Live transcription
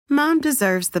Mom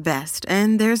deserves the best,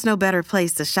 and there's no better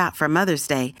place to shop for Mother's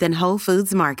Day than Whole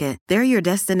Foods Market. They're your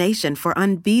destination for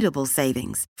unbeatable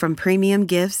savings, from premium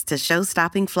gifts to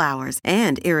show-stopping flowers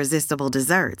and irresistible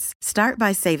desserts. Start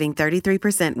by saving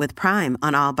 33% with Prime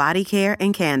on all body care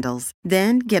and candles.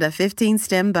 Then get a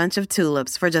 15-stem bunch of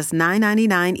tulips for just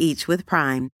 $9.99 each with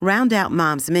Prime. Round out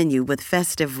Mom's menu with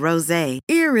festive rosé,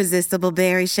 irresistible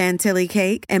berry chantilly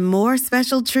cake, and more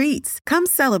special treats. Come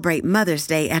celebrate Mother's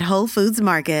Day at Whole Foods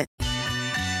Market.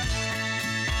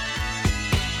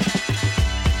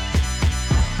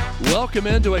 Welcome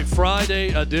into a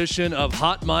Friday edition of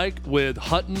Hot Mic with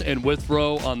Hutton and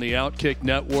Withrow on the OutKick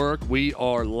Network. We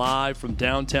are live from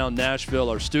downtown Nashville,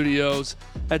 our studios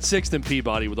at 6th and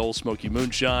Peabody with Old Smoky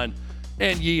Moonshine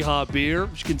and Yeehaw Beer.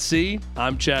 As you can see,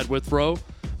 I'm Chad Withrow.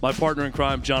 My partner in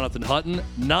crime, Jonathan Hutton,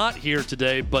 not here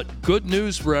today, but good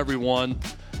news for everyone.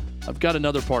 I've got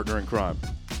another partner in crime.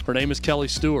 Her name is Kelly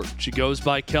Stewart. She goes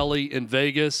by Kelly in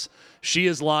Vegas. She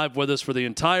is live with us for the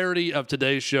entirety of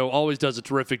today's show. Always does a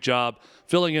terrific job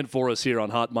filling in for us here on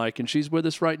Hot Mic, and she's with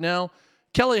us right now.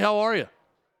 Kelly, how are you?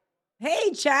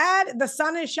 Hey, Chad. The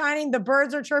sun is shining, the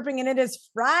birds are chirping, and it is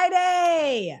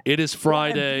Friday. It is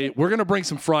Friday. We're going to bring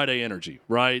some Friday energy,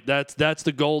 right? That's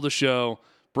the goal of the show.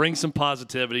 Bring some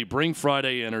positivity, bring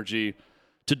Friday energy.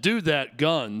 To do that,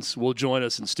 Guns will join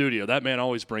us in studio. That man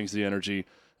always brings the energy.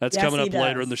 That's coming up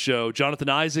later in the show. Jonathan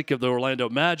Isaac of the Orlando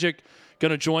Magic going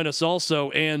to join us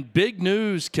also. And big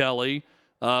news, Kelly.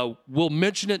 We'll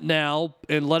mention it now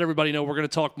and let everybody know we're going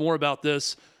to talk more about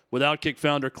this with OutKick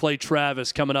founder Clay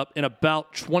Travis coming up in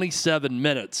about 27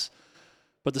 minutes.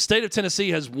 But the state of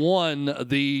Tennessee has won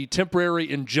the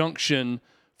temporary injunction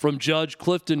from Judge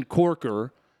Clifton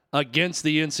Corker against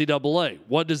the NCAA.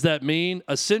 What does that mean?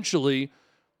 Essentially,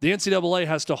 the NCAA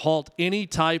has to halt any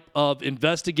type of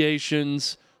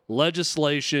investigations,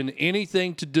 legislation,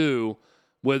 anything to do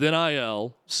with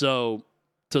NIL. So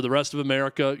to the rest of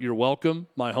America, you're welcome.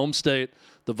 My home state,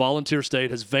 the volunteer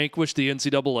state, has vanquished the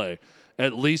NCAA,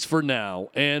 at least for now.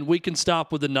 And we can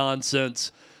stop with the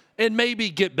nonsense and maybe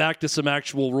get back to some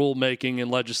actual rulemaking and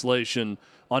legislation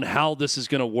on how this is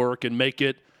going to work and make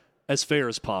it as fair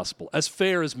as possible, as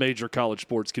fair as major college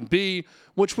sports can be,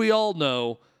 which we all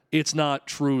know it's not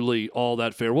truly all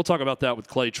that fair. We'll talk about that with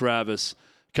Clay Travis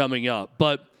coming up.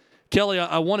 But, Kelly,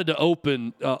 I wanted to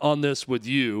open on this with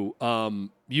you.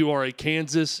 You are a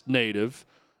Kansas native.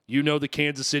 You know the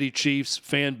Kansas City Chiefs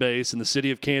fan base and the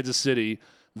city of Kansas City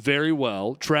very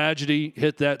well. Tragedy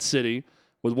hit that city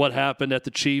with what happened at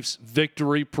the Chiefs'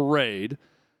 victory parade.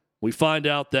 We find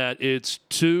out that it's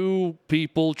two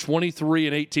people, 23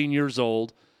 and 18 years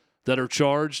old, that are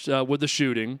charged with the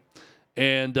shooting,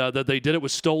 and that they did it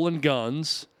with stolen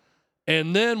guns.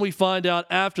 And then we find out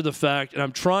after the fact, and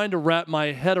I'm trying to wrap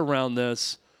my head around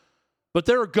this, but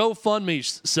there are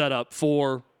GoFundMes set up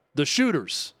for the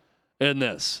shooters in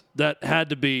this that had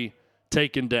to be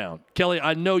taken down. Kelly,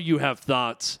 I know you have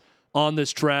thoughts on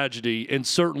this tragedy and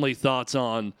certainly thoughts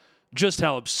on just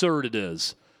how absurd it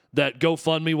is that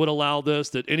GoFundMe would allow this,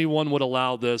 that anyone would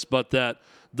allow this, but that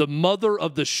the mother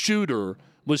of the shooter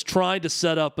was trying to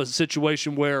set up a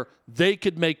situation where they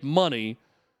could make money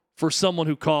for someone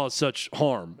who caused such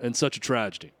harm and such a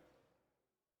tragedy.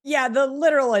 Yeah, the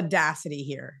literal audacity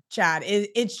here, Chad,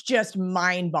 it's just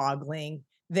mind-boggling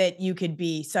that you could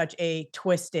be such a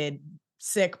twisted,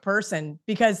 sick person,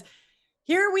 because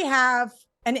here we have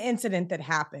an incident that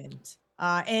happened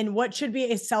in what should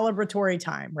be a celebratory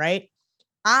time, right?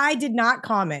 I did not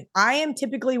comment. I am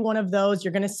typically one of those,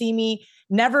 you're going to see me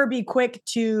never be quick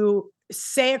to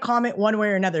say a comment one way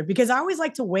or another, because I always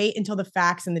like to wait until the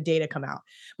facts and the data come out.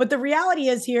 But the reality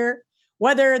is here,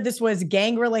 whether this was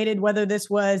gang related, whether this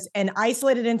was an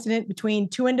isolated incident between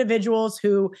two individuals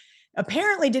who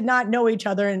apparently did not know each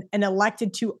other and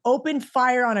elected to open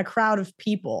fire on a crowd of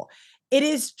people, it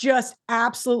is just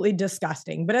absolutely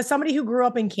disgusting. But as somebody who grew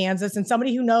up in Kansas and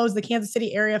somebody who knows the Kansas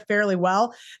City area fairly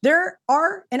well, there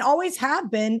are and always have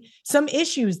been some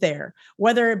issues there,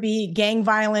 whether it be gang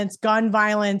violence, gun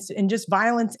violence, and just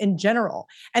violence in general.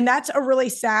 And that's a really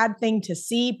sad thing to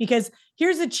see, because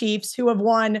here's the Chiefs who have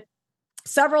won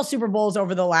several Super Bowls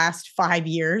over the last 5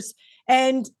 years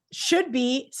and should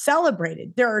be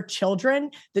celebrated. There are children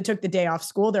that took the day off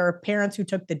school. There are parents who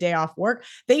took the day off work.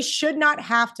 They should not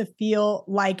have to feel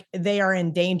like they are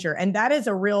in danger. And that is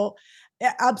a real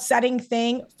upsetting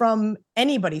thing from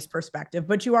anybody's perspective.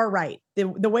 But you are right. The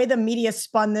way the media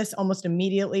spun this almost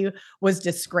immediately was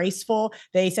disgraceful.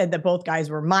 They said that both guys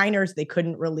were minors. They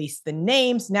couldn't release the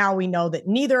names. Now we know that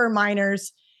neither are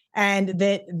minors, and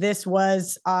that this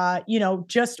was,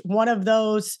 just one of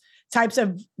those types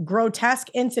of grotesque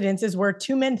incidences where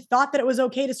two men thought that it was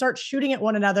okay to start shooting at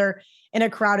one another in a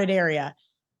crowded area.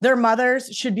 Their mothers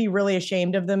should be really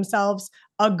ashamed of themselves.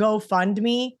 A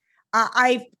GoFundMe.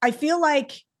 I feel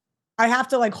like I have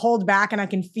to like hold back, and I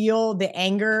can feel the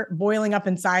anger boiling up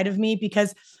inside of me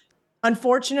because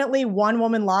unfortunately, one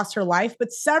woman lost her life,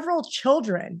 but several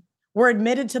children were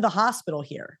admitted to the hospital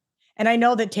here. And I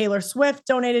know that Taylor Swift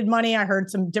donated money. I heard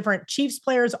some different Chiefs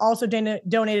players also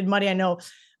donated money. I know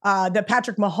that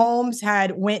Patrick Mahomes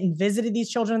had went and visited these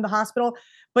children in the hospital,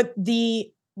 but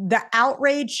the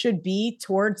outrage should be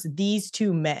towards these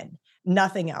two men,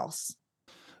 nothing else.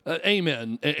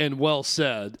 Amen, and well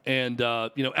said. And,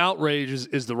 outrage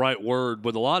is the right word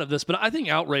with a lot of this, but I think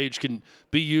outrage can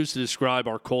be used to describe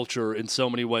our culture in so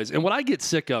many ways. And what I get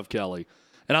sick of, Kelly,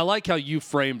 and I like how you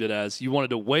framed it as you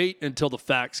wanted to wait until the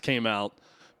facts came out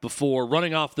before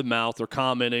running off the mouth or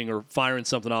commenting or firing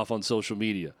something off on social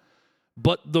media.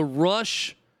 But the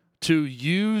rush to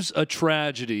use a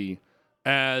tragedy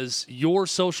as your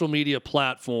social media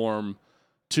platform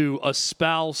to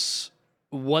espouse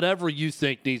whatever you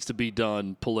think needs to be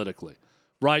done politically,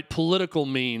 right? Political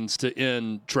means to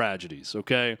end tragedies,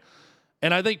 okay?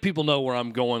 And I think people know where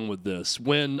I'm going with this.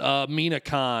 When Mina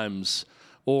Kimes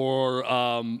or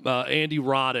Andy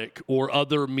Roddick or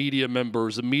other media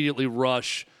members immediately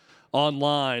rush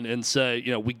online and say,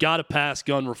 we got to pass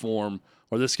gun reform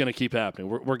or this is going to keep happening.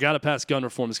 We're got to pass gun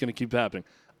reform. It's going to keep happening.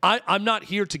 I'm not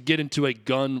here to get into a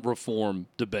gun reform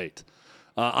debate.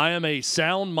 I am a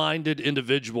sound-minded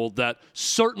individual that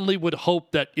certainly would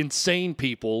hope that insane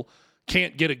people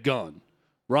can't get a gun,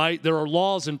 right? There are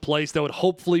laws in place that would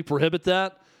hopefully prohibit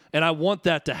that, and I want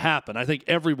that to happen. I think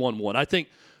everyone would. I think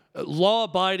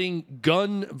law-abiding,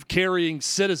 gun-carrying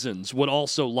citizens would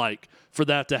also like for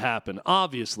that to happen,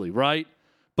 obviously, right?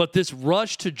 But this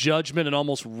rush to judgment and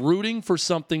almost rooting for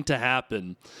something to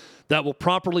happen that will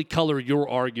properly color your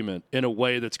argument in a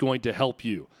way that's going to help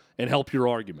you and help your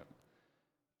argument.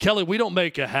 Kelly, we don't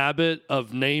make a habit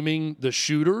of naming the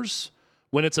shooters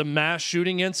when it's a mass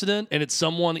shooting incident and it's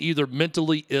someone either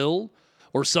mentally ill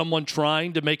or someone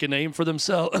trying to make a name for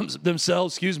themselves,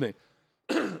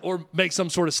 or make some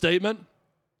sort of statement.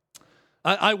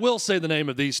 I will say the name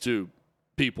of these two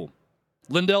people.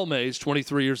 Lindell Mays,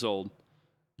 23 years old.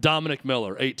 Dominic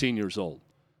Miller, 18 years old.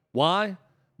 Why?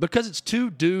 Because it's two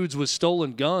dudes with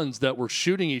stolen guns that were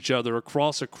shooting each other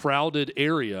across a crowded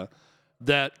area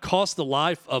that cost the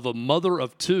life of a mother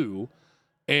of two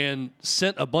and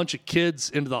sent a bunch of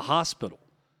kids into the hospital.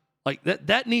 Like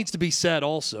that needs to be said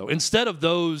also. Instead of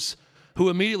those who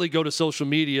immediately go to social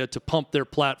media to pump their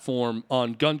platform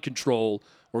on gun control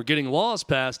or getting laws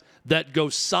passed, that go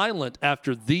silent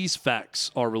after these facts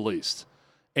are released.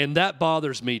 And that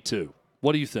bothers me too.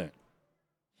 What do you think?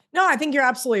 No, I think you're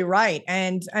absolutely right.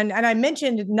 And I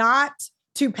mentioned not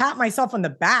to pat myself on the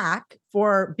back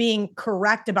for being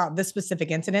correct about this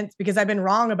specific incident because I've been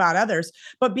wrong about others,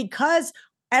 but because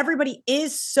everybody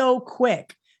is so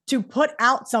quick to put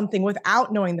out something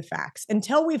without knowing the facts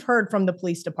until we've heard from the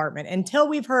police department, until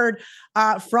we've heard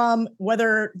from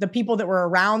whether the people that were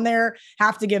around there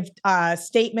have to give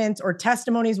statements or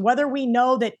testimonies, whether we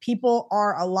know that people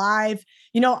are alive.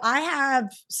 I have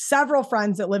several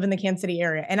friends that live in the Kansas City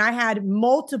area, and I had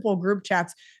multiple group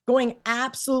chats going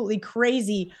absolutely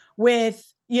crazy with,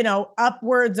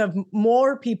 upwards of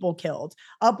more people killed,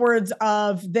 upwards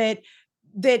of that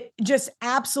just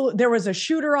absolute, there was a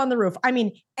shooter on the roof. I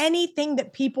mean, anything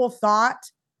that people thought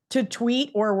to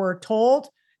tweet or were told,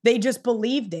 they just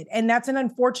believed it. And that's an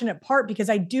unfortunate part because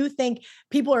I do think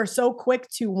people are so quick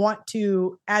to want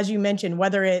to, as you mentioned,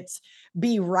 whether it's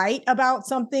be right about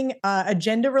something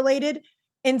agenda related,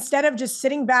 instead of just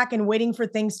sitting back and waiting for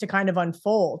things to kind of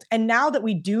unfold. And now that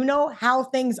we do know how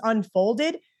things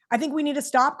unfolded, I think we need to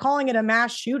stop calling it a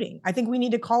mass shooting. I think we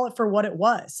need to call it for what it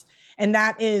was. And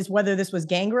that is whether this was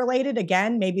gang related.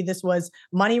 Again, maybe this was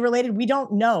money related. We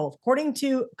don't know. According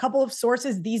to a couple of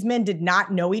sources, these men did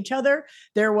not know each other.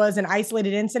 There was an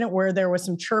isolated incident where there was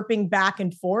some chirping back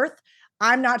and forth.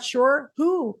 I'm not sure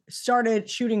who started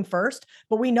shooting first,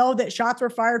 but we know that shots were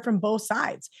fired from both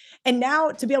sides. And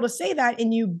now to be able to say that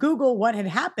and you Google what had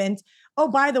happened. Oh,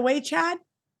 by the way, Chad,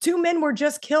 two men were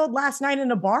just killed last night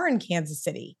in a bar in Kansas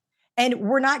City. And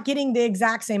we're not getting the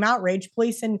exact same outrage.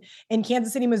 Police in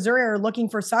Kansas City, Missouri are looking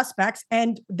for suspects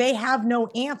and they have no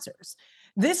answers.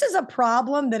 This is a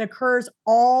problem that occurs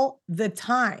all the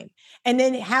time. And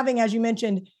then having, as you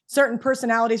mentioned, certain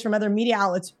personalities from other media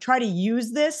outlets try to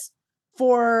use this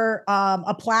for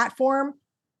a platform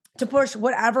to push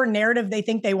whatever narrative they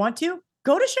think they want to.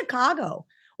 Go to Chicago.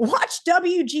 Watch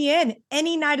WGN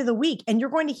any night of the week, and you're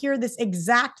going to hear this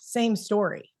exact same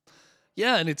story.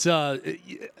 Yeah, and it's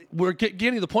we're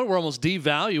getting to the point where we're almost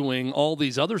devaluing all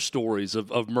these other stories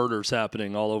of murders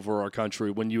happening all over our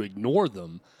country when you ignore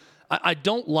them. I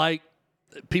don't like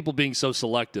people being so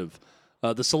selective.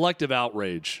 The selective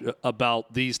outrage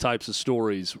about these types of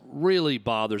stories really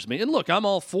bothers me. And look, I'm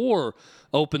all for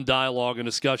open dialogue and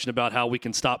discussion about how we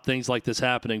can stop things like this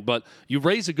happening. But you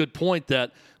raise a good point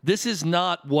that this is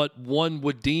not what one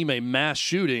would deem a mass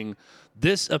shooting.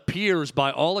 This appears,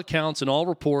 by all accounts and all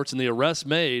reports and the arrests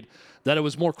made, that it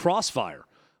was more crossfire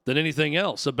than anything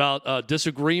else. About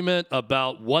disagreement,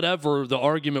 about whatever the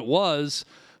argument was,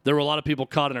 there were a lot of people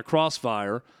caught in a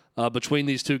crossfire between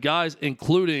these two guys,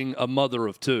 including a mother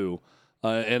of two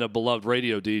and a beloved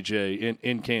radio DJ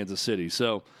in Kansas City.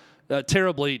 So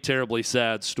terribly, terribly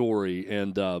sad story,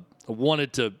 and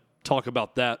wanted to talk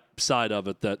about that side of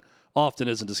it that often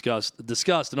isn't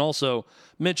discussed, and also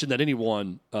mention that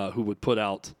anyone who would put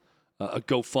out a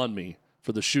GoFundMe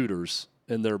for the shooters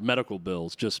and their medical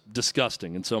bills, just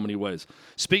disgusting in so many ways.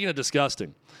 Speaking of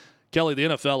disgusting, Kelly, the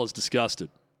NFL is disgusted.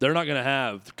 They're not going to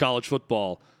have college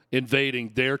football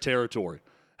invading their territory.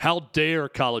 How dare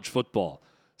college football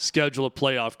schedule a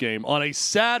playoff game on a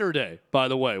Saturday, by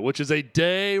the way, which is a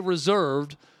day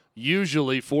reserved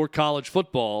usually for college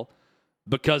football,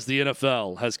 because the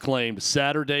NFL has claimed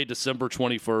Saturday, December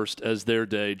 21st as their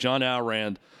day. John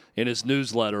Alrand, in his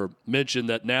newsletter, mentioned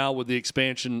that now with the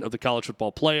expansion of the college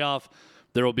football playoff,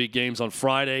 there will be games on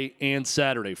Friday and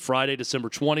Saturday. Friday, December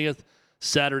 20th,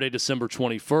 Saturday, December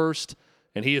 21st.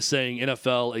 And he is saying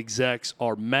NFL execs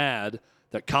are mad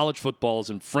that college football is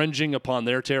infringing upon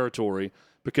their territory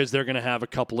because they're going to have a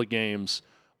couple of games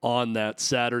on that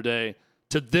Saturday.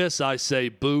 To this, I say,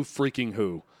 boo freaking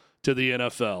who to the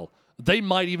NFL. They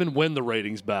might even win the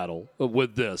ratings battle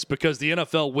with this because the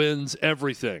NFL wins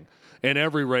everything in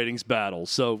every ratings battle.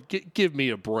 So give me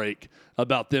a break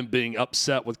about them being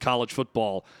upset with college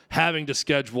football having to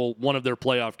schedule one of their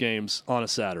playoff games on a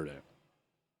Saturday.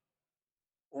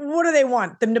 What do they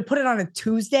want? Them to put it on a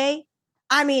Tuesday?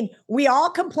 I mean, we all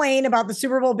complain about the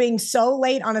Super Bowl being so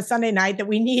late on a Sunday night that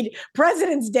we need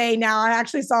President's Day now. I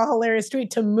actually saw a hilarious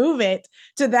tweet to move it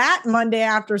to that Monday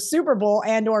after Super Bowl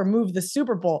and or move the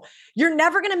Super Bowl. You're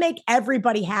never going to make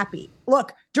everybody happy.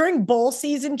 Look, during bowl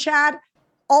season, Chad,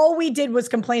 all we did was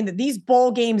complain that these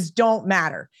bowl games don't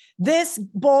matter. This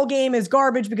bowl game is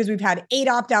garbage because we've had 8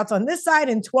 opt-outs on this side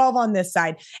and 12 on this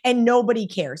side, and nobody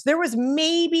cares. There was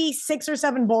maybe 6 or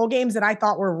 7 bowl games that I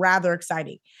thought were rather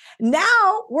exciting.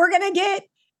 Now we're going to get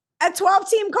a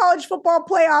 12-team college football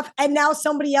playoff, and now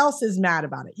somebody else is mad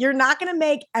about it. You're not going to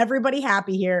make everybody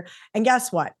happy here. And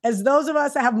guess what? As those of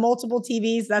us that have multiple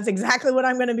TVs, that's exactly what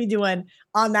I'm going to be doing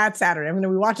on that Saturday. I'm going to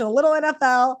be watching a little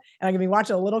NFL, and I'm going to be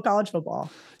watching a little college football.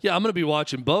 Yeah, I'm going to be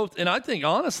watching both. And I think,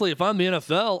 honestly, if I'm the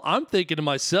NFL, I'm thinking to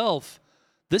myself,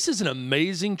 this is an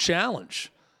amazing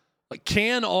challenge. Like,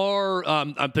 can our,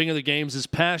 I'm thinking of the games this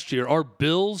past year, our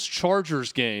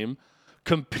Bills-Chargers game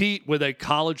compete with a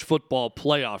college football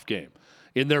playoff game?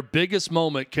 In their biggest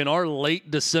moment, can our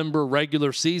late December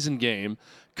regular season game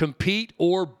compete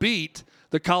or beat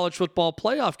the college football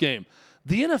playoff game?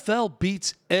 The NFL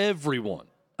beats everyone.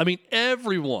 I mean,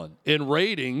 everyone in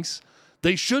ratings.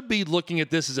 They should be looking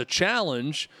at this as a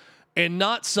challenge and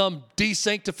not some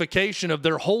desanctification of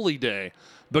their holy day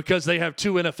because they have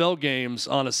 2 NFL games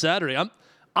on a Saturday.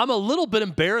 I'm a little bit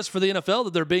embarrassed for the NFL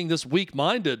that they're being this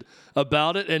weak-minded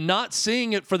about it and not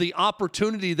seeing it for the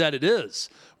opportunity that it is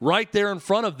right there in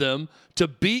front of them to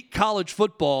beat college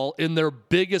football in their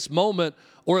biggest moment,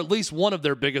 or at least one of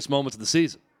their biggest moments of the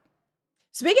season.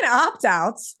 Speaking of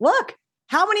opt-outs, look,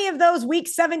 how many of those week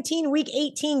 17, week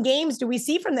 18 games do we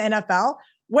see from the NFL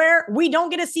where we don't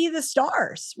get to see the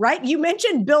stars, right? You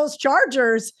mentioned Bills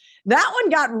Chargers. That one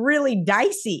got really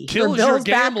dicey. Kills for Bills your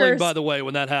gambling, backers. by the way,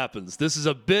 when that happens. This is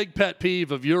a big pet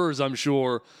peeve of yours, I'm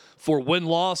sure, for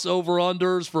win-loss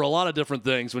over-unders, for a lot of different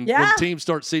things when teams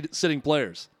start sitting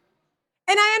players.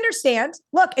 And I understand.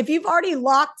 Look, if you've already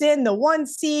locked in the 1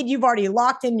 seed, you've already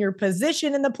locked in your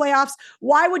position in the playoffs,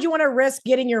 why would you want to risk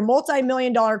getting your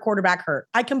multi-million-dollar quarterback hurt?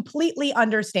 I completely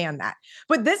understand that.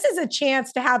 But this is a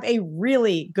chance to have a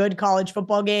really good college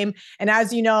football game. And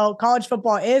as you know, college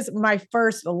football is my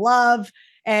first love.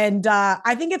 And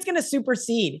I think it's going to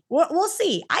supersede. We'll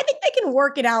see. I think they can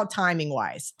work it out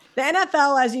timing-wise. The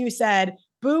NFL, as you said,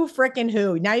 boo frickin'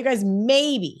 who. Now you guys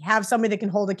maybe have somebody that can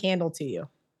hold a candle to you.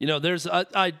 You know,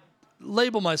 I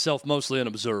label myself mostly an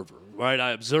observer, right? I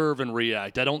observe and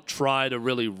react. I don't try to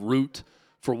really root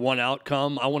for one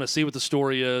outcome. I want to see what the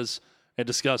story is and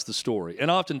discuss the story.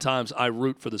 And oftentimes I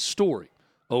root for the story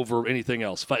over anything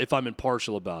else if I'm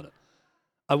impartial about it.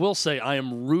 I will say I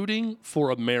am rooting for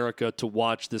America to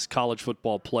watch this college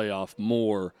football playoff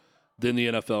more than the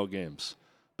NFL games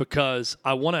because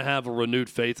I want to have a renewed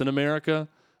faith in America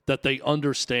that they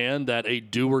understand that a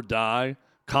do-or-die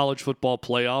college football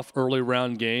playoff early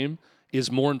round game is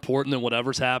more important than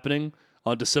whatever's happening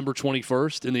on December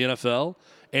 21st in the NFL,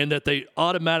 and that they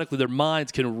automatically, their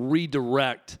minds can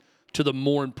redirect to the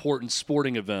more important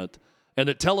sporting event, and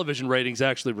that television ratings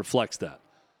actually reflects that.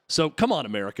 So come on,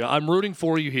 America. I'm rooting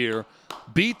for you here.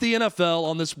 Beat the NFL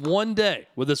on this one day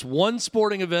with this one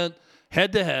sporting event,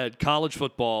 head-to-head. College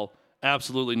football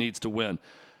absolutely needs to win.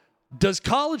 Does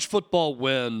college football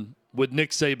win with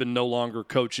Nick Saban no longer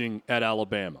coaching at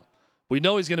Alabama? We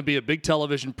know he's going to be a big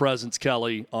television presence,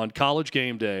 Kelly, on College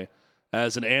Game Day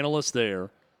as an analyst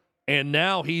there. And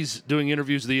now he's doing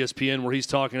interviews with ESPN where he's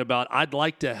talking about, I'd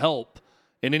like to help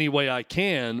in any way I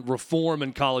can reform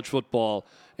in college football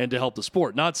and to help the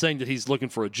sport. Not saying that he's looking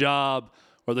for a job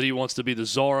or that he wants to be the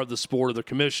czar of the sport or the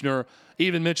commissioner. He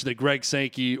even mentioned that Greg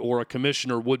Sankey or a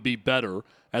commissioner would be better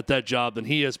at that job than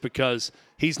he is because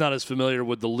he's not as familiar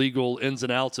with the legal ins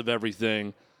and outs of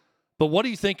everything. But what do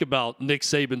you think about Nick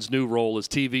Saban's new role as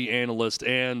TV analyst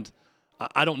and,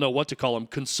 I don't know what to call him,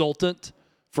 consultant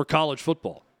for college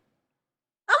football?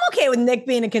 I'm okay with Nick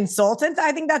being a consultant.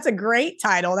 I think that's a great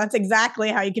title. That's exactly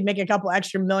how you can make a couple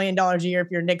extra $1 million a year if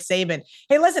you're Nick Saban.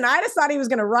 Hey, listen, I just thought he was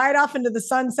going to ride off into the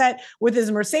sunset with his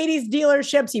Mercedes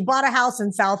dealerships. He bought a house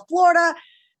in South Florida.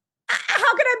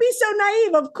 How can I be so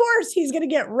naive? Of course, he's going to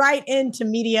get right into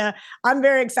media. I'm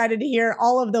very excited to hear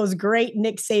all of those great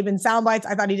Nick Saban sound bites.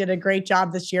 I thought he did a great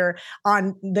job this year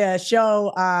on the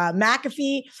show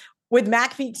McAfee. With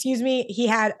McAfee, he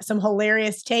had some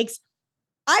hilarious takes.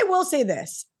 I will say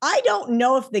this. I don't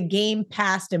know if the game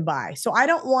passed him by, so I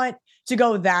don't want to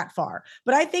go that far.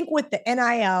 But I think with the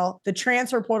NIL, the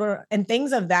transfer portal, and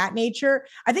things of that nature,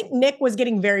 I think Nick was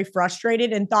getting very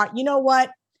frustrated and thought, you know what?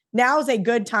 Now's a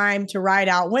good time to ride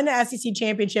out, win the SEC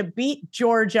championship, beat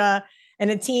Georgia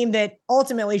and a team that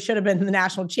ultimately should have been the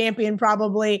national champion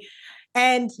probably,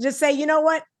 and just say, you know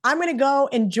what? I'm going to go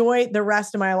enjoy the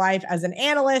rest of my life as an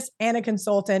analyst and a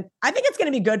consultant. I think it's going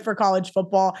to be good for college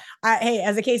football. Hey,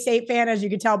 as a K-State fan, as you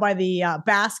can tell by the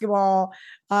basketball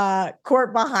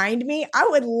court behind me, I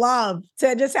would love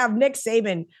to just have Nick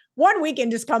Saban one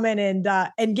weekend just come in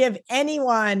and give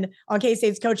anyone on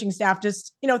K-State's coaching staff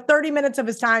just 30 minutes of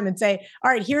his time and say,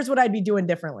 all right, here's what I'd be doing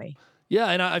differently. Yeah,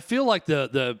 and I feel like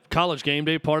the College Game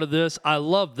Day part of this, I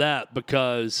love that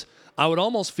because I would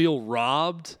almost feel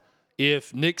robbed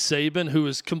if Nick Saban, who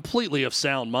is completely of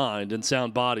sound mind and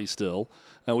sound body still,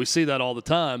 and we see that all the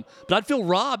time, but I'd feel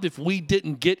robbed if we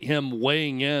didn't get him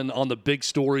weighing in on the big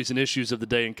stories and issues of the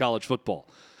day in college football,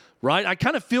 right? I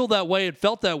kind of feel that way and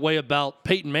felt that way about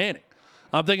Peyton Manning.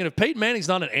 I'm thinking if Peyton Manning's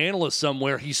not an analyst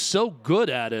somewhere, he's so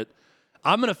good at it,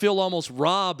 I'm going to feel almost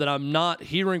robbed that I'm not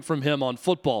hearing from him on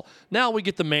football. Now we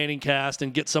get the Manning cast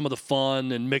and get some of the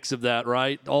fun and mix of that,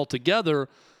 right, all together.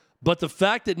 But the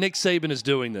fact that Nick Saban is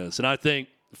doing this, and I think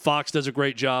Fox does a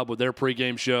great job with their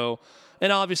pregame show,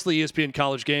 and obviously ESPN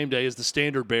College Game Day is the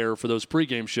standard bearer for those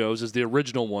pregame shows, is the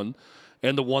original one,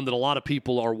 and the one that a lot of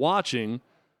people are watching.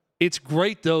 It's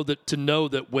great, though, to know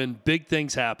that when big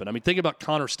things happen, I mean, think about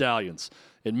Connor Stallions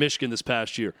in Michigan this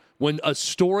past year. When a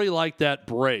story like that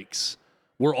breaks,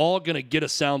 we're all going to get a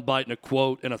soundbite and a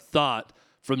quote and a thought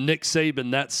from Nick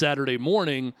Saban that Saturday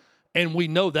morning, and we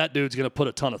know that dude's going to put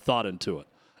a ton of thought into it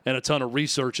and a ton of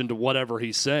research into whatever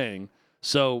he's saying.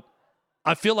 So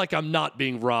I feel like I'm not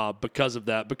being robbed because of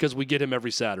that, because we get him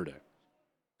every Saturday.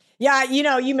 Yeah,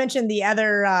 you mentioned the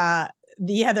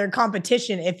other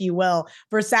competition, if you will,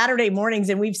 for Saturday mornings,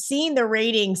 and we've seen the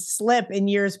ratings slip in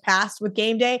years past with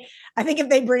Game Day. I think if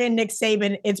they bring in Nick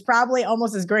Saban, it's probably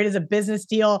almost as great as a business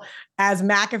deal as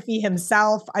McAfee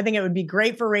himself. I think it would be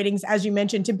great for ratings, as you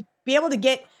mentioned, to be able to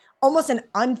get almost an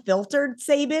unfiltered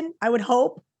Saban. I would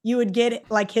hope you would get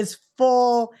like his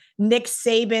full Nick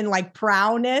Saban like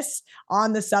prowess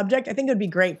on the subject. I think it would be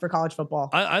great for college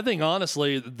football. I think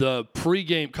honestly, the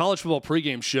college football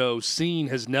pregame show scene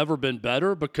has never been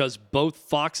better because both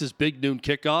Fox's Big Noon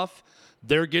Kickoff,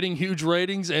 they're getting huge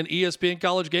ratings, and ESPN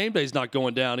College Game Day is not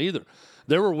going down either.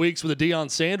 There were weeks with the Deion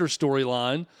Sanders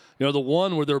storyline, the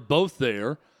one where they're both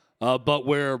there, but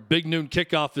where Big Noon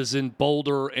Kickoff is in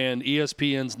Boulder and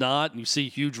ESPN's not, and you see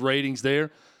huge ratings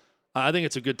there. I think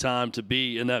it's a good time to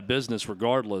be in that business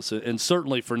regardless. And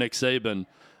certainly for Nick Saban,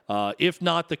 if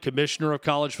not the commissioner of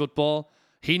college football,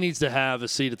 he needs to have a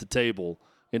seat at the table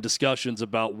in discussions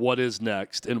about what is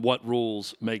next and what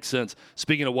rules make sense.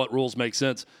 Speaking of what rules make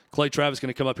sense, Clay Travis is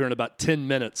going to come up here in about 10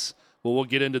 minutes. Well, we'll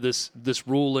get into this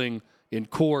ruling in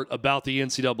court about the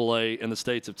NCAA in the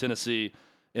states of Tennessee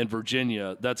in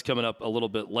Virginia. That's coming up a little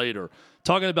bit later.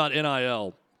 Talking about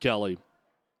NIL, Kelly,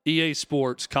 EA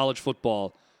Sports, college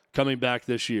football coming back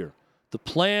this year. The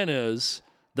plan is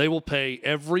they will pay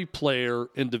every player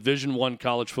in Division I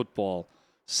college football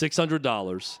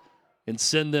 $600 and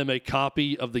send them a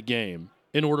copy of the game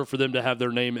in order for them to have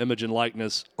their name, image, and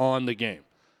likeness on the game.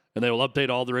 And they will update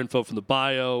all their info from the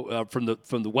bio, from the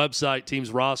website,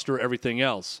 team's roster, everything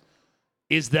else.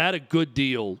 Is that a good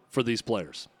deal for these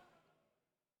players?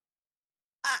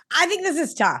 I think this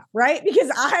is tough, right?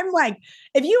 Because I'm like,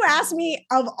 if you ask me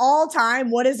of all time,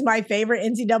 what is my favorite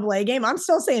NCAA game? I'm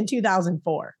still saying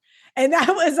 2004. And that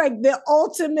was like the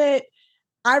ultimate.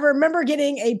 I remember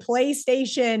getting a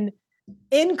PlayStation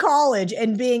in college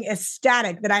and being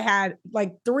ecstatic that I had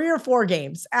like 3 or 4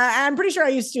 games. I'm pretty sure I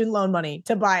used student loan money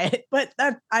to buy it, but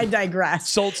I digress.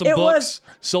 Sold some books,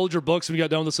 sold your books when you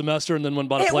got done with the semester, and then went and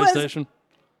bought a PlayStation.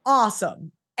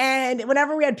 Awesome. And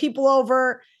whenever we had people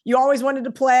over, you always wanted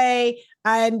to play.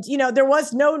 And, there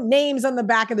was no names on the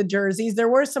back of the jerseys. There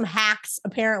were some hacks.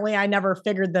 Apparently, I never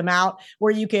figured them out,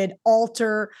 where you could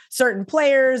alter certain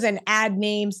players and add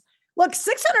names. Look,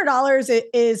 $600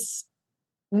 is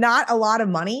not a lot of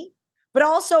money, but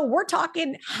also we're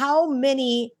talking how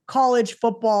many college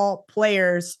football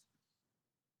players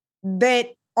that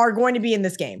are going to be in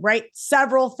this game, right?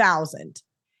 Several thousand.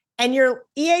 And your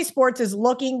EA Sports is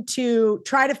looking to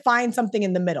try to find something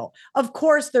in the middle. Of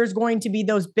course, there's going to be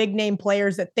those big name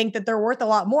players that think that they're worth a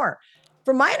lot more.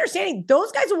 From my understanding,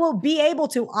 those guys will be able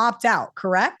to opt out,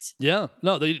 correct? Yeah.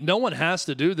 No one has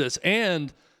to do this.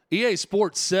 And EA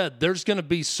Sports said there's going to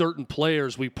be certain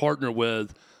players we partner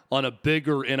with on a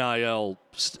bigger NIL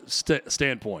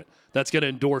standpoint that's going to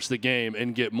endorse the game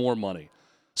and get more money.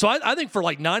 So I think for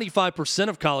like 95%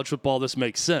 of college football, this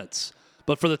makes sense.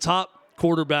 But for the top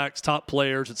quarterbacks, top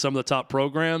players at some of the top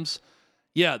programs,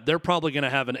 yeah, they're probably going to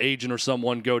have an agent or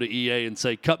someone go to EA and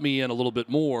say, cut me in a little bit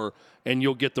more, and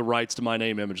you'll get the rights to my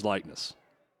name, image, likeness.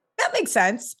 That makes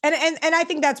sense. And I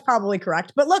think that's probably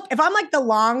correct. But look, if I'm like the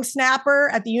long snapper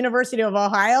at the University of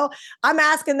Ohio, I'm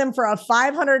asking them for a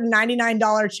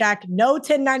 $599 check, no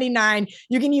 1099.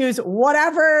 You can use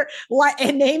whatever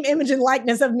name, image, and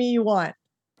likeness of me you want.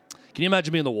 Can you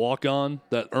imagine being the walk-on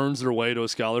that earns their way to a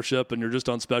scholarship and you're just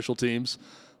on special teams,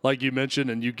 like you mentioned,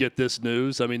 and you get this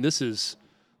news? I mean, it's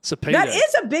a payday. That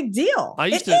is a big deal.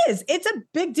 It's a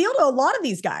big deal to a lot of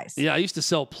these guys. Yeah, I used to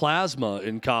sell plasma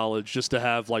in college just to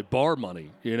have like bar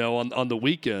money, on the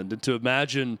weekend. And to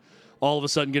imagine all of a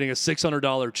sudden getting a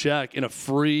 $600 check in a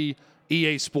free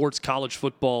EA Sports college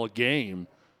football game,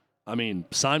 I mean,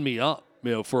 sign me up.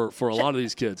 For a lot of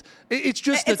these kids, it's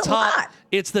just the top.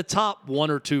 It's the top 1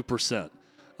 or 2%.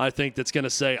 I think that's going to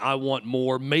say I want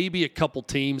more. Maybe a couple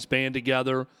teams band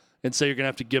together and say you're going to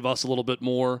have to give us a little bit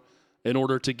more in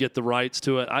order to get the rights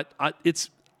to it.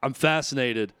 I'm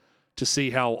fascinated to see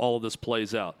how all of this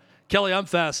plays out. Kelly, I'm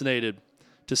fascinated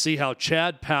to see how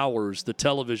Chad Powers, the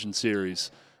television series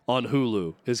on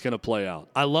Hulu, is going to play out.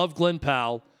 I love Glenn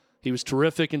Powell. He was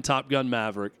terrific in Top Gun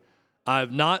Maverick.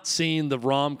 I've not seen the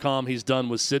rom-com he's done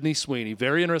with Sydney Sweeney.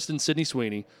 Very interested in Sydney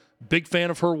Sweeney. Big fan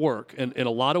of her work in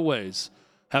a lot of ways.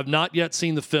 Have not yet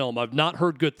seen the film. I've not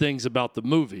heard good things about the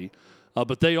movie.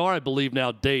 But they are, I believe,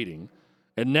 now dating.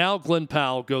 And now Glenn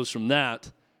Powell goes from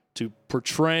that to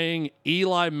portraying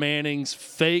Eli Manning's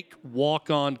fake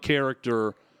walk-on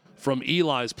character from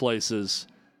Eli's Places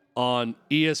on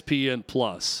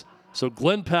ESPN+. So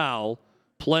Glenn Powell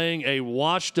playing a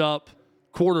washed-up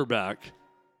quarterback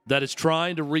that is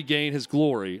trying to regain his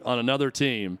glory on another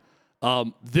team.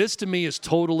 This to me is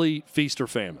totally feast or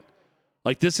famine.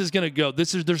 Like this is going to go.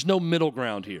 There's no middle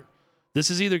ground here. This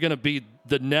is either going to be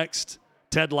the next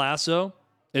Ted Lasso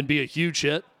and be a huge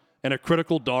hit and a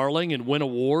critical darling and win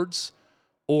awards,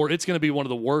 or it's going to be one of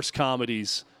the worst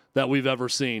comedies that we've ever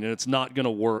seen, and it's not going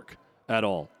to work at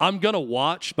all. I'm going to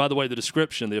watch. By the way, the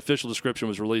official description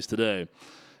was released today.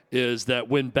 Is that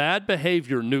when bad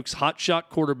behavior nukes hotshot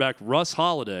quarterback Russ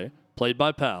Holiday, played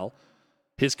by Powell,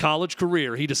 his college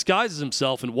career, he disguises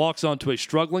himself and walks onto a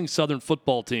struggling Southern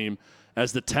football team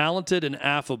as the talented and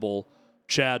affable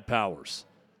Chad Powers.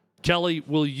 Kelly,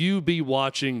 will you be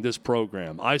watching this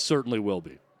program? I certainly will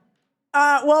be.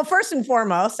 Well, first and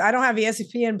foremost, I don't have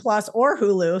ESPN Plus or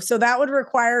Hulu, so that would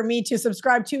require me to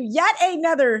subscribe to yet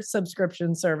another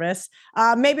subscription service.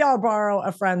 Maybe I'll borrow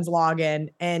a friend's login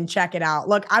and check it out.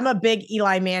 Look, I'm a big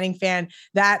Eli Manning fan.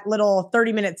 That little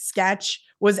 30-minute sketch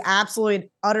was absolutely,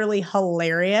 utterly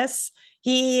hilarious.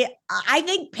 I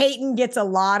think Peyton gets a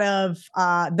lot of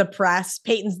the press.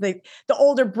 Peyton's the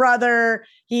older brother.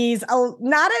 He's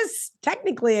not as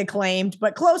technically acclaimed,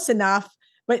 but close enough.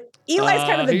 But Eli's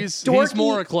kind of the dorky. He's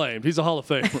more acclaimed. He's a Hall of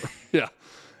Famer. Yeah.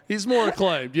 He's more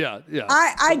acclaimed. Yeah.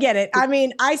 I get it. I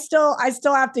mean, I still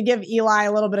have to give Eli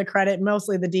a little bit of credit,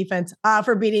 mostly the defense,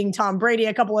 for beating Tom Brady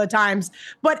a couple of times.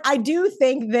 But I do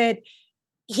think that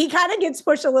he kind of gets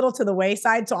pushed a little to the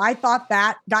wayside. So I thought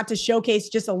that got to showcase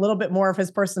just a little bit more of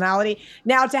his personality.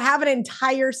 Now, to have an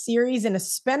entire series and a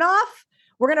spinoff,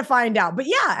 we're going to find out. But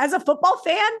yeah, as a football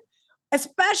fan,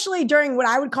 especially during what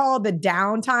I would call the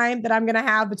downtime that I'm going to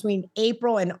have between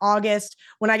April and August,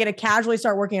 when I get to casually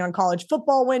start working on college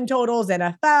football win totals,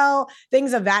 NFL,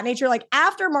 things of that nature. Like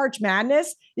after March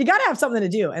Madness, you got to have something to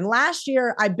do. And last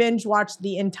year I binge watched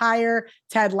the entire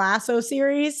Ted Lasso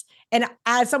series. And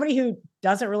as somebody who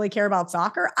doesn't really care about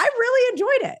soccer, I really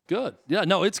enjoyed it. Good. Yeah,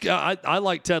 no, I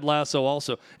like Ted Lasso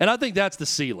also. And I think that's the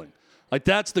ceiling. Like,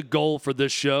 that's the goal for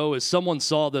this show, is someone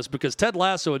saw this, because Ted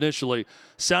Lasso initially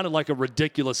sounded like a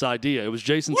ridiculous idea. It was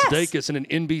Jason Sudeikis in an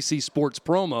NBC Sports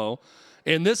promo,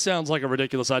 and this sounds like a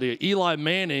ridiculous idea. Eli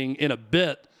Manning in a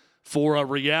bit for a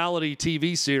reality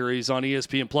TV series on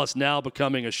ESPN Plus, now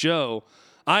becoming a show.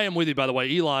 I am with you, by the way.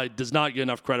 Eli does not get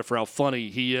enough credit for how funny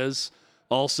he is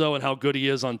also and how good he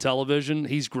is on television.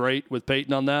 He's great with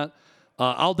Peyton on that.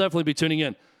 I'll definitely be tuning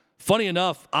in. Funny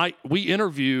enough, we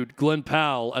interviewed Glenn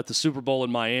Powell at the Super Bowl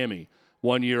in Miami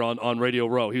one year on Radio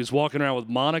Row. He was walking around with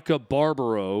Monica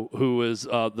Barbaro, who is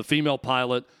the female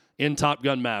pilot in Top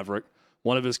Gun Maverick,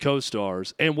 one of his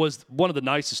co-stars, and was one of the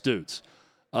nicest dudes.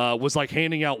 Was like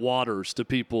handing out waters to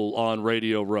people on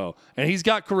Radio Row. And he's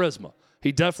got charisma.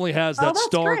 He definitely has that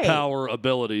star power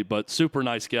ability, but super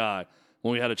nice guy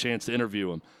when we had a chance to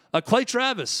interview him. Clay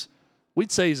Travis,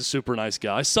 we'd say he's a super nice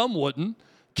guy. Some wouldn't.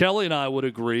 Kelly and I would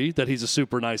agree that he's a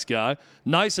super nice guy.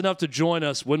 Nice enough to join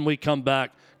us when we come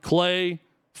back. Clay,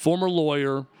 former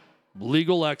lawyer,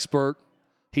 legal expert.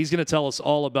 He's going to tell us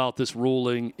all about this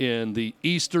ruling in the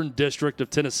Eastern District of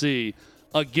Tennessee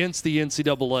against the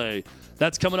NCAA.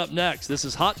 That's coming up next. This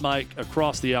is Hot Mic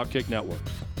across the OutKick Network.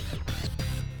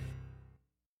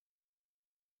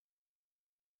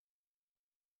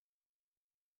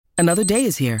 Another day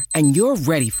is here, and you're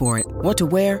ready for it. What to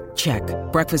wear? Check.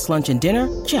 Breakfast, lunch, and dinner?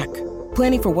 Check.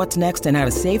 Planning for what's next and how to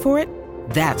save for it?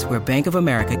 That's where Bank of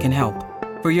America can help.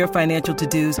 For your financial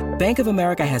to-dos, Bank of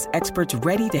America has experts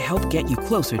ready to help get you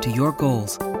closer to your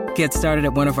goals. Get started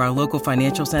at one of our local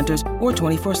financial centers or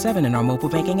 24/7 in our mobile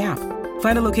banking app.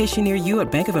 Find a location near you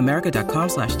at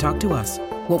bankofamerica.com/talktous.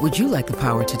 What would you like the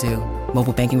power to do?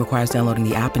 Mobile banking requires downloading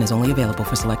the app and is only available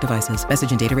for select devices.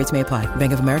 Message and data rates may apply.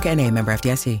 Bank of America NA, member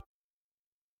FDIC.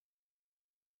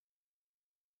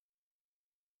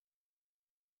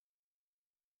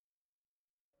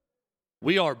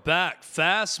 We are back.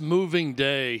 Fast-moving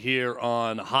day here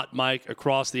on Hot Mic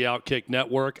across the OutKick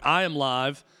Network. I am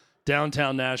live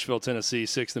downtown Nashville, Tennessee,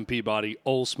 6th and Peabody,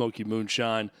 Old Smoky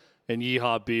Moonshine, and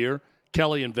Yeehaw Beer.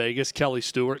 Kelly in Vegas. Kelly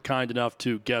Stewart, kind enough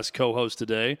to guest co-host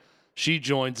today. She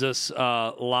joins us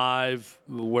live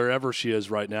wherever she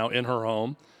is right now, in her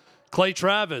home. Clay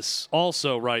Travis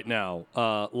also right now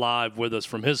live with us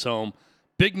from his home.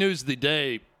 Big news of the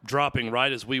day dropping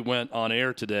right as we went on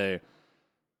air today.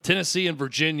 Tennessee and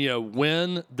Virginia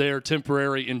win their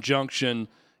temporary injunction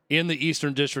in the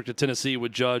Eastern District of Tennessee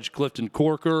with Judge Clifton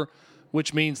Corker,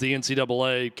 which means the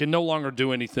NCAA can no longer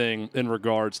do anything in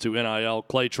regards to NIL.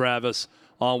 Clay Travis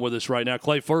on with us right now.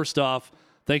 Clay, first off,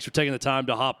 thanks for taking the time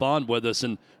to hop on with us.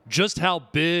 And just how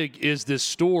big is this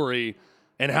story,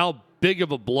 and how big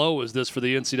of a blow is this for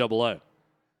the NCAA?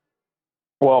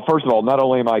 Well, first of all, not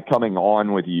only am I coming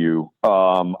on with you,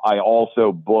 I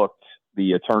also booked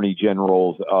the attorney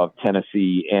generals of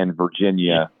Tennessee and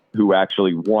Virginia, who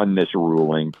actually won this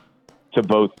ruling, to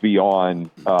both be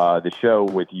on the show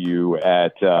with you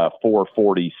at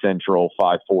 4:40 Central,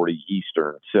 5:40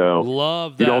 Eastern. So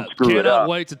love that. You don't screw it up. Cannot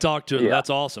wait to talk to him. Yeah. That's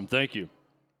awesome. Thank you.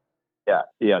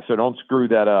 Yeah. So don't screw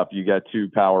that up. You got two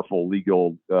powerful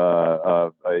legal,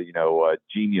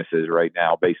 geniuses right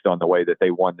now, based on the way that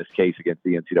they won this case against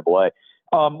the NCAA.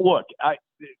 Look,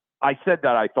 I said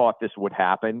that I thought this would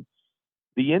happen.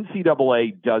 The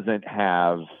NCAA doesn't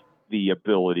have the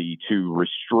ability to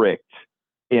restrict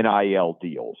NIL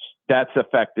deals. That's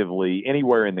effectively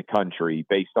anywhere in the country,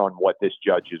 based on what this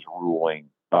judge's ruling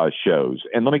shows.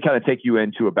 And let me kind of take you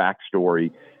into a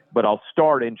backstory, but I'll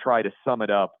start and try to sum it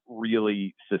up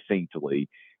really succinctly.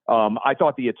 I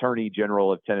thought the Attorney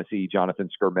General of Tennessee, Jonathan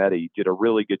Skrmetti, did a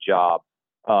really good job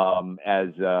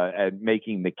at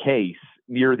making the case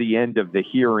near the end of the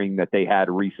hearing that they had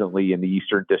recently in the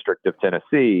Eastern District of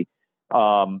Tennessee.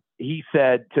 He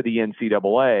said to the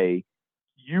NCAA,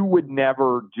 you would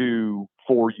never do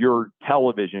for your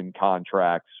television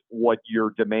contracts what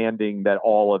you're demanding that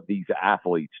all of these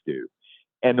athletes do.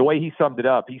 And the way he summed it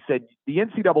up, he said, the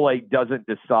NCAA doesn't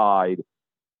decide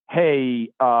hey,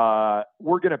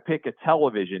 we're going to pick a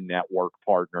television network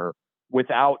partner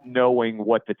without knowing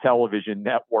what the television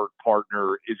network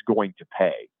partner is going to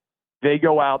pay. They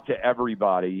go out to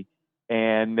everybody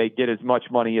and they get as much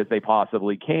money as they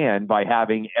possibly can by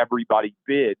having everybody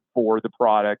bid for the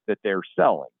product that they're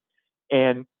selling.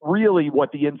 And really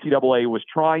what the NCAA was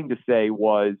trying to say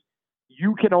was,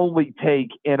 you can only take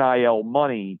NIL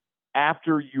money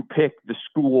after you pick the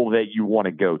school that you want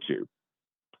to go to.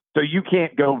 So you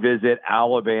can't go visit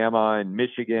Alabama and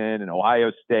Michigan and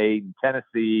Ohio State and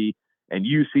Tennessee and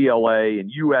UCLA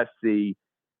and USC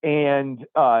and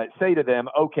say to them,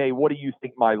 okay, what do you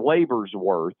think my labor's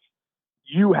worth?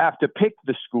 You have to pick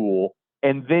the school,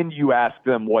 and then you ask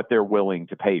them what they're willing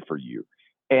to pay for you.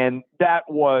 And that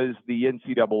was the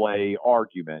NCAA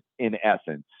argument in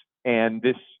essence. And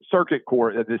this circuit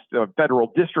court, this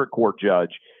federal district court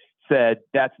judge said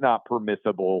that's not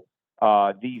permissible.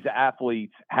 These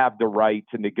athletes have the right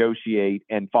to negotiate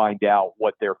and find out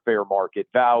what their fair market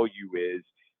value is.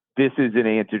 This is an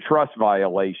antitrust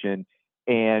violation,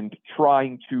 and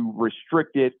trying to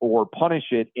restrict it or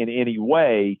punish it in any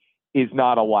way is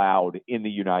not allowed in the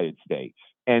United States.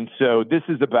 And so this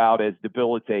is about as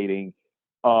debilitating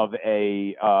of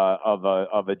a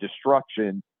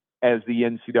destruction as the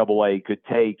NCAA could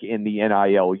take in the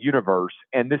NIL universe.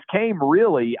 And this came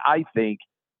really, I think,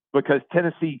 because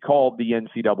Tennessee called the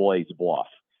NCAA's bluff.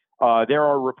 There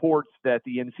are reports that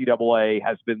the NCAA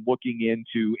has been looking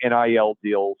into NIL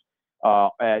deals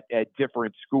at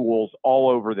different schools all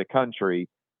over the country,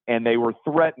 and they were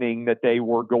threatening that they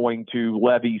were going to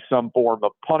levy some form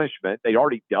of punishment. They'd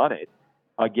already done it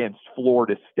against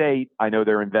Florida State. I know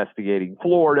they're investigating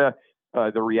Florida.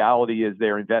 The reality is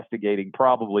they're investigating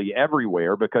probably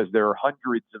everywhere because there are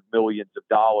hundreds of millions of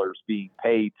dollars being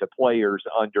paid to players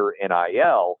under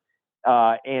NIL.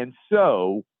 And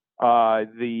so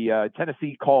the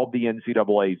Tennessee called the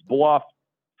NCAA's bluff,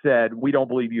 said, we don't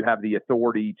believe you have the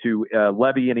authority to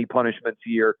levy any punishments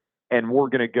here, and we're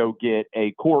going to go get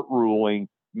a court ruling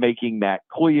making that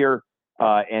clear.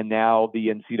 And now the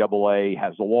NCAA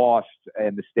has lost,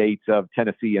 and the states of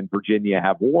Tennessee and Virginia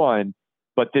have won.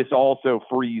 But this also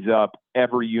frees up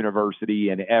every university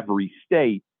and every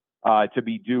state to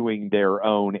be doing their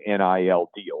own NIL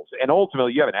deals. And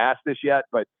ultimately, you haven't asked this yet,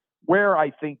 but where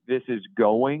I think this is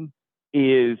going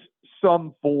is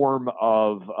some form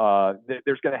of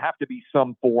there's going to have to be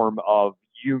some form of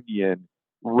union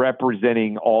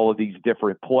representing all of these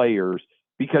different players,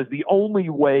 because the only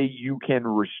way you can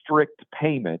restrict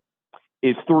payment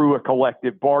is through a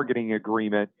collective bargaining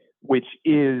agreement, which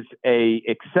is a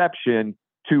exception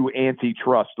to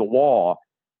antitrust law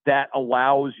that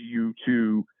allows you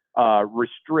to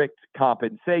restrict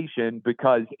compensation,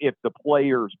 because if the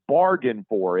players bargain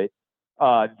for it,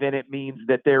 then it means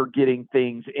that they're getting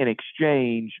things in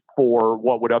exchange for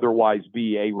what would otherwise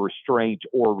be a restraint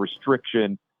or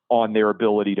restriction on their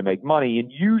ability to make money.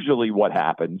 And usually what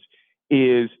happens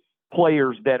is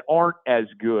players that aren't as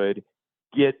good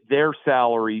get their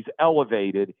salaries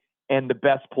elevated, and the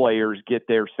best players get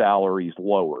their salaries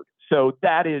lowered. So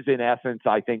that is, in essence,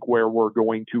 I think, where we're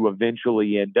going to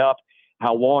eventually end up.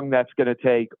 How long that's going to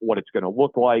take, what it's going to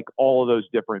look like, all of those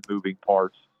different moving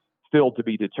parts still to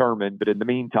be determined. But in the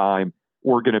meantime,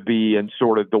 we're going to be in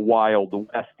sort of the Wild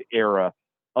West era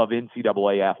of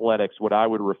NCAA athletics, what I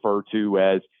would refer to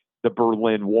as the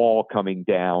Berlin Wall coming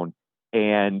down.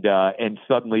 And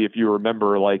suddenly, if you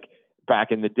remember, like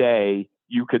back in the day,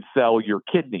 you could sell your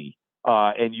kidney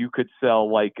and you could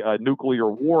sell like a nuclear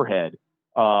warhead.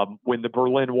 When the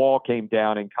Berlin Wall came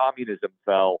down and communism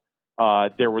fell,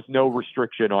 there was no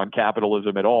restriction on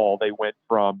capitalism at all. They went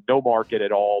from no market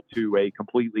at all to a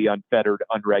completely unfettered,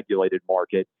 unregulated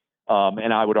market.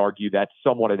 And I would argue that's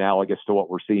somewhat analogous to what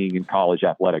we're seeing in college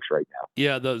athletics right now.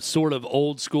 Yeah, the sort of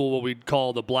old school, what we'd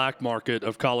call the black market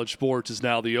of college sports, is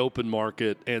now the open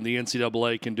market, and the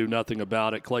NCAA can do nothing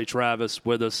about it. Clay Travis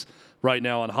with us right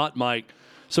now on Hot Mic.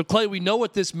 So, Clay, we know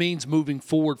what this means moving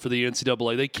forward for the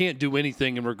NCAA. They can't do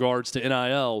anything in regards to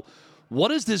NIL. What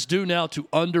does this do now to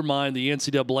undermine the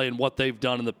NCAA and what they've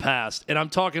done in the past? And I'm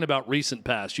talking about recent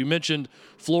past. You mentioned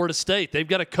Florida State. They've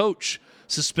got a coach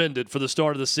suspended for the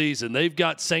start of the season. They've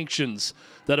got sanctions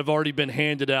that have already been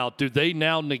handed out. Do they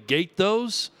now negate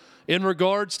those in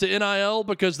regards to NIL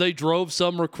because they drove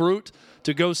some recruit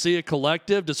to go see a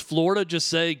collective? Does Florida just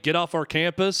say, get off our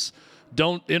campus,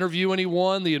 don't interview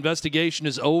anyone, the investigation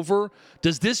is over?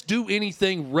 Does this do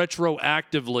anything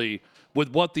retroactively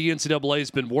with what the NCAA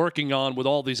has been working on with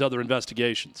all these other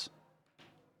investigations?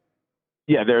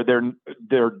 Yeah,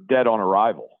 they're dead on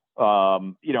arrival.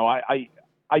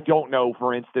 I don't know,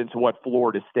 for instance, what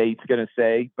Florida State's going to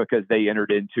say because they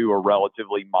entered into a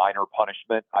relatively minor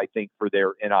punishment, I think, for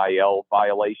their NIL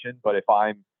violation. But if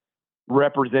I'm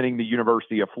representing the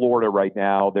University of Florida right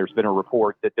now, there's been a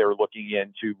report that they're looking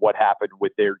into what happened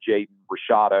with their Jaden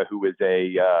Rashada, who is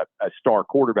a star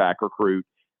quarterback recruit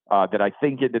that I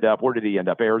think ended up, where did he end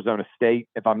up? Arizona State,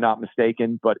 if I'm not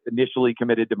mistaken, but initially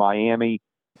committed to Miami,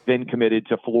 then committed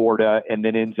to Florida, and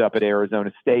then ends up at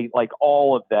Arizona State. Like,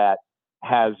 all of that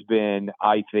has been,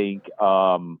 I think,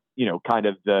 kind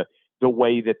of the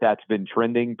way that that's been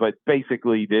trending. But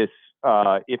basically this,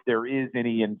 if there is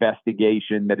any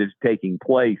investigation that is taking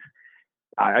place,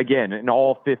 again, in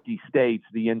all 50 states,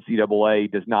 the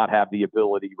NCAA does not have the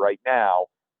ability right now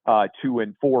to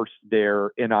enforce their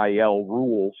NIL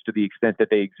rules to the extent that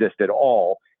they exist at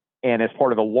all. And as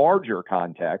part of a larger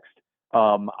context,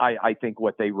 I think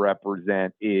what they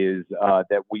represent is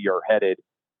that we are headed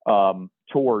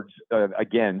towards,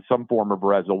 again, some form of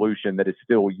resolution that is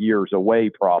still years away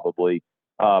probably.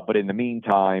 But in the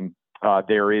meantime,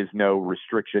 there is no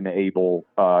restriction able.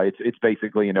 It's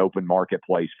basically an open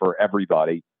marketplace for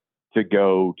everybody to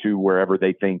go to wherever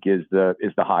they think is the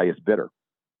highest bidder.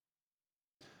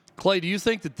 Clay, do you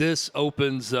think that this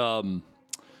opens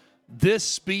this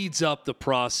speeds up the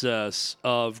process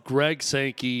of Greg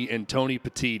Sankey and Tony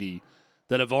Petitti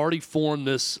that have already formed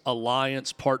this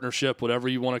alliance, partnership, whatever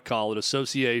you want to call it,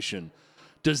 association?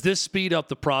 Does this speed up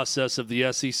the process of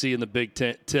the SEC and the Big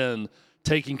Ten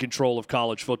taking control of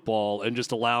college football and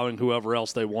just allowing whoever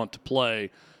else they want to play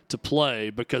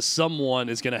because someone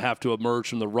is going to have to emerge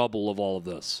from the rubble of all of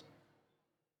this?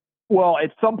 Well,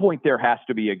 at some point there has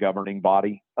to be a governing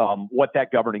body. What that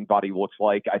governing body looks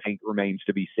like, I think, remains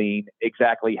to be seen.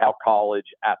 Exactly how college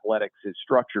athletics is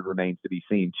structured remains to be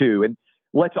seen, too. And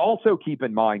let's also keep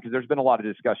in mind, because there's been a lot of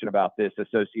discussion about this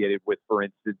associated with, for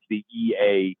instance, the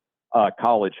EA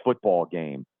college football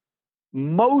game.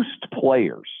 Most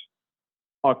players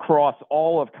across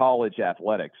all of college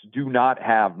athletics do not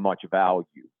have much value.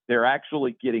 They're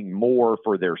actually getting more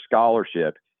for their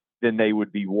scholarship than they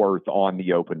would be worth on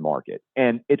the open market.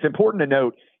 And it's important to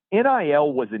note,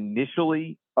 NIL was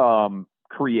initially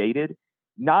created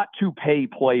not to pay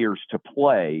players to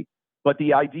play, but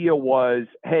the idea was,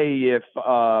 hey, if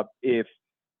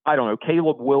I don't know,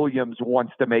 Caleb Williams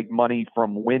wants to make money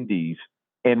from Wendy's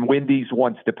and Wendy's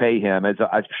wants to pay him, as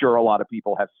I'm sure a lot of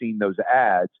people have seen those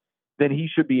ads, then he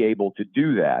should be able to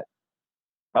do that.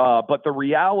 But the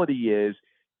reality is,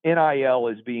 NIL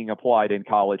is being applied in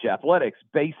college athletics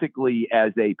basically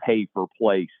as a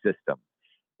pay-for-play system.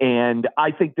 And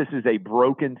I think this is a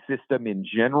broken system in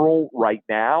general right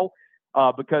now,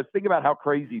 because think about how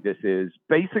crazy this is.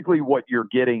 Basically what you're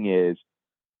getting is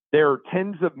there are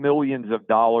tens of millions of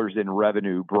dollars in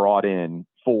revenue brought in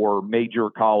for major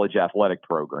college athletic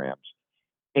programs.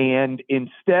 And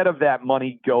instead of that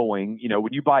money going,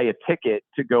 when you buy a ticket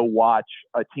to go watch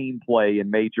a team play in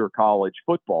major college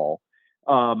football,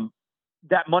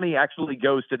 that money actually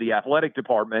goes to the athletic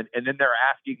department, and then they're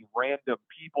asking random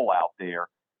people out there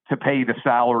to pay the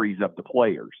salaries of the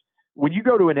players. When you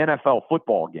go to an NFL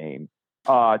football game,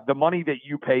 the money that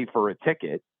you pay for a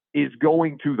ticket is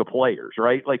going to the players,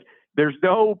 right? Like, there's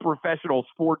no professional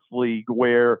sports league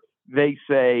where they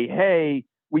say, hey,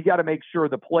 we got to make sure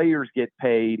the players get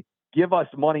paid. Give us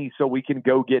money so we can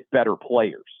go get better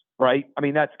players, right? I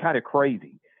mean, that's kind of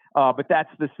crazy. But that's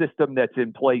the system that's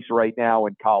in place right now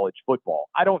in college football.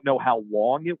 I don't know how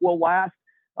long it will last,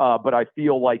 but I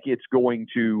feel like it's going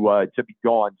to be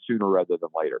gone sooner rather than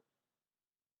later.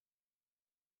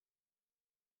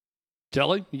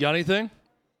 Kelly, you got anything?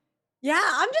 Yeah,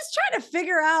 I'm just trying to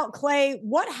figure out, Clay,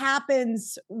 what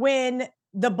happens when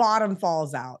the bottom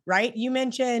falls out, right? You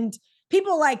mentioned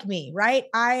people like me, right?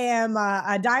 I am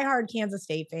a diehard Kansas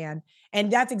State fan,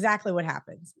 and that's exactly what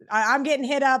happens. I'm getting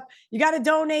hit up. You got to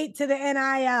donate to the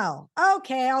NIL.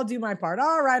 Okay, I'll do my part.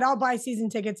 All right, I'll buy season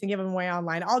tickets and give them away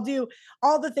online. I'll do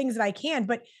all the things that I can.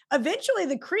 But eventually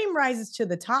the cream rises to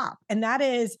the top, and that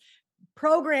is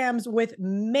programs with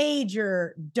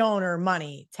major donor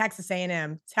money. Texas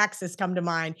A&M, Texas come to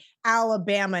mind,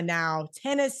 Alabama now,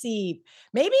 Tennessee,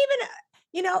 maybe even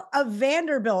a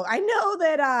Vanderbilt. I know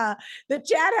that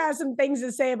Chad has some things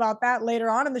to say about that later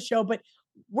on in the show, but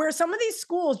where some of these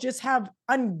schools just have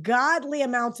ungodly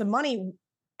amounts of money,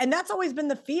 and that's always been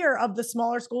the fear of the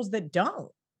smaller schools that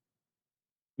don't.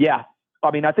 Yeah.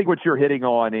 I mean, I think what you're hitting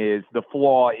on is the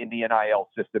flaw in the NIL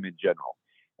system in general.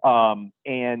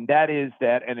 And that is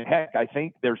that, and heck, I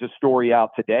think there's a story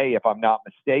out today, if I'm not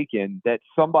mistaken, that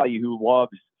somebody who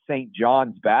loves St.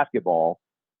 John's basketball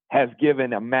has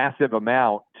given a massive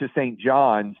amount to St.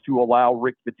 John's to allow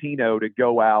Rick Pitino to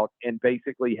go out and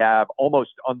basically have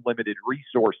almost unlimited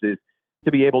resources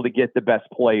to be able to get the best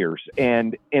players.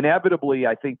 And inevitably,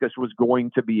 I think this was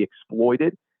going to be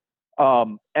exploited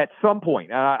at some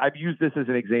point. I've used this as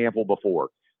an example before.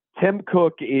 Tim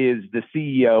Cook is the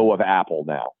CEO of Apple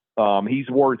now. He's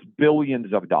worth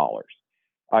billions of dollars.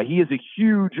 He is a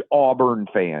huge Auburn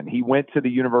fan. He went to the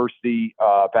university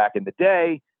back in the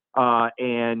day,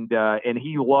 and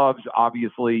he loves,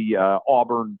 obviously,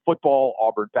 Auburn football,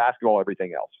 Auburn basketball,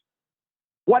 everything else.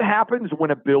 What happens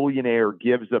when a billionaire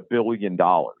gives $1 billion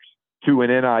to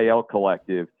an NIL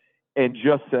collective and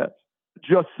just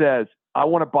says, I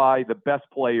want to buy the best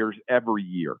players every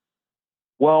year?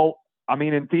 Well, I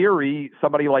mean, in theory,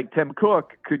 somebody like Tim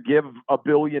Cook could give $1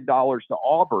 billion to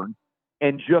Auburn,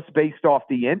 and just based off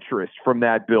the interest from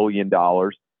that $1 billion,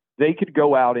 they could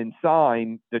go out and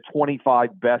sign the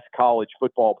 25 best college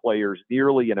football players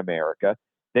nearly in America.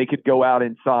 They could go out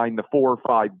and sign the 4 or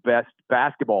 5 best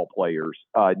basketball players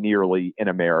nearly in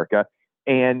America,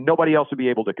 and nobody else would be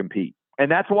able to compete. And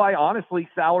that's why, honestly,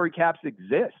 salary caps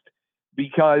exist,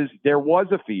 because there was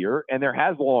a fear, and there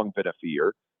has long been a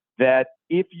fear, that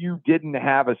if you didn't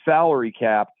have a salary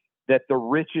cap, that the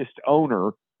richest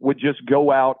owner would just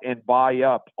go out and buy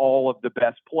up all of the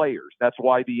best players. That's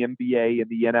why the NBA and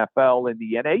the NFL and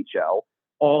the NHL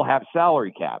all have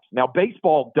salary caps. Now,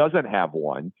 baseball doesn't have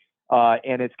one,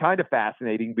 and it's kind of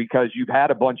fascinating because you've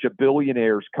had a bunch of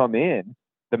billionaires come in.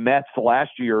 The Mets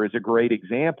last year is a great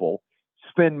example,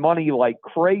 spend money like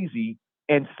crazy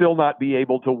and still not be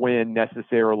able to win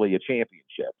necessarily a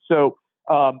championship. So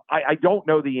I don't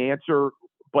know the answer,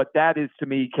 but that is, to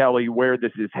me, Kelly, where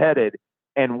this is headed,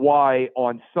 and why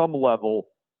on some level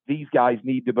these guys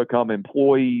need to become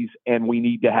employees, and we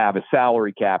need to have a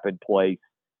salary cap in place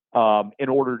in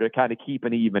order to kind of keep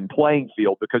an even playing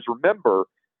field. Because remember,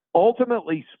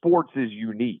 ultimately sports is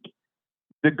unique.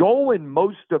 The goal in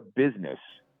most of business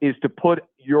is to put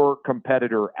your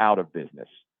competitor out of business.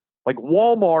 Like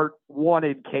Walmart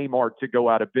wanted Kmart to go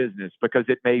out of business because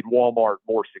it made Walmart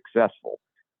more successful.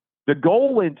 The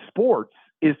goal in sports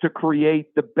is to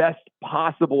create the best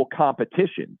possible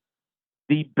competition.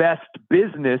 The best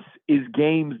business is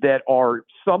games that are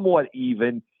somewhat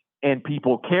even and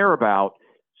people care about.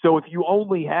 So if you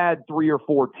only had 3 or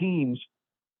 4 teams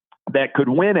that could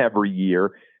win every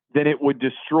year, then it would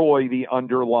destroy the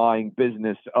underlying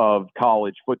business of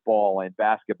college football and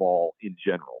basketball in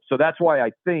general. So that's why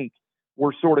I think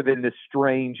we're sort of in this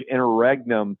strange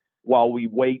interregnum while we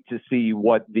wait to see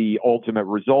what the ultimate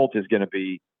result is going to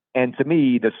be. And to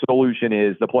me, the solution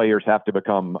is the players have to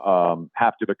become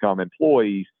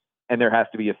employees, and there has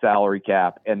to be a salary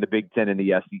cap, and the Big Ten and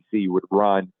the SEC would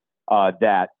run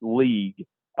that league,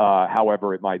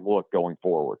 however it might look going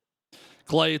forward.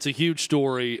 Clay, it's a huge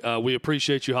story. We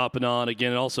appreciate you hopping on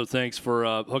again, and also thanks for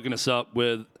hooking us up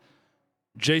with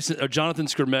Jonathan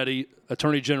Skrmetti,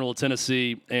 Attorney General of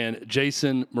Tennessee, and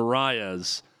Jason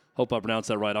Marias. Hope I pronounced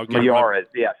that right. I'll get Marias,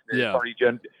 yes. Yeah.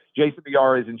 Jason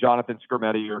Marias and Jonathan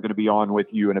Skrmetti are going to be on with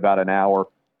you in about an hour.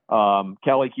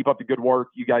 Kelly, keep up the good work.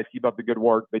 You guys keep up the good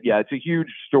work. But, yeah, it's a huge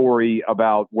story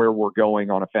about where we're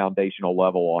going on a foundational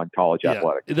level on college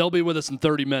athletics. They'll be with us in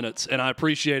 30 minutes, and I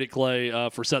appreciate it, Clay,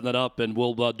 for setting that up, and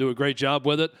we'll do a great job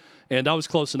with it. And I was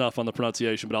close enough on the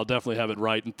pronunciation, but I'll definitely have it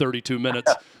right in 32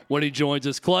 minutes when he joins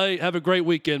us. Clay, have a great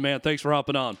weekend, man. Thanks for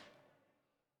hopping on.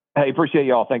 Hey, appreciate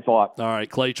y'all. Thanks a lot. All right,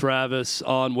 Clay Travis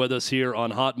on with us here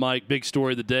on Hot Mic. Big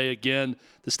story of the day. Again,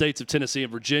 the states of Tennessee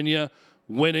and Virginia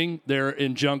winning their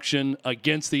injunction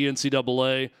against the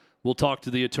NCAA. We'll talk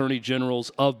to the attorney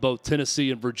generals of both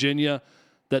Tennessee and Virginia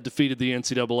that defeated the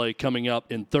NCAA coming up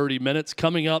in 30 minutes.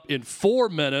 Coming up in 4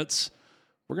 minutes,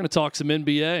 we're going to talk some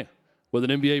NBA with an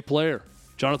NBA player,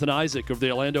 Jonathan Isaac of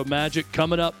the Orlando Magic,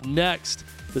 coming up next.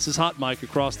 This is Hot Mic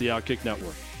across the OutKick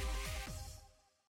Network.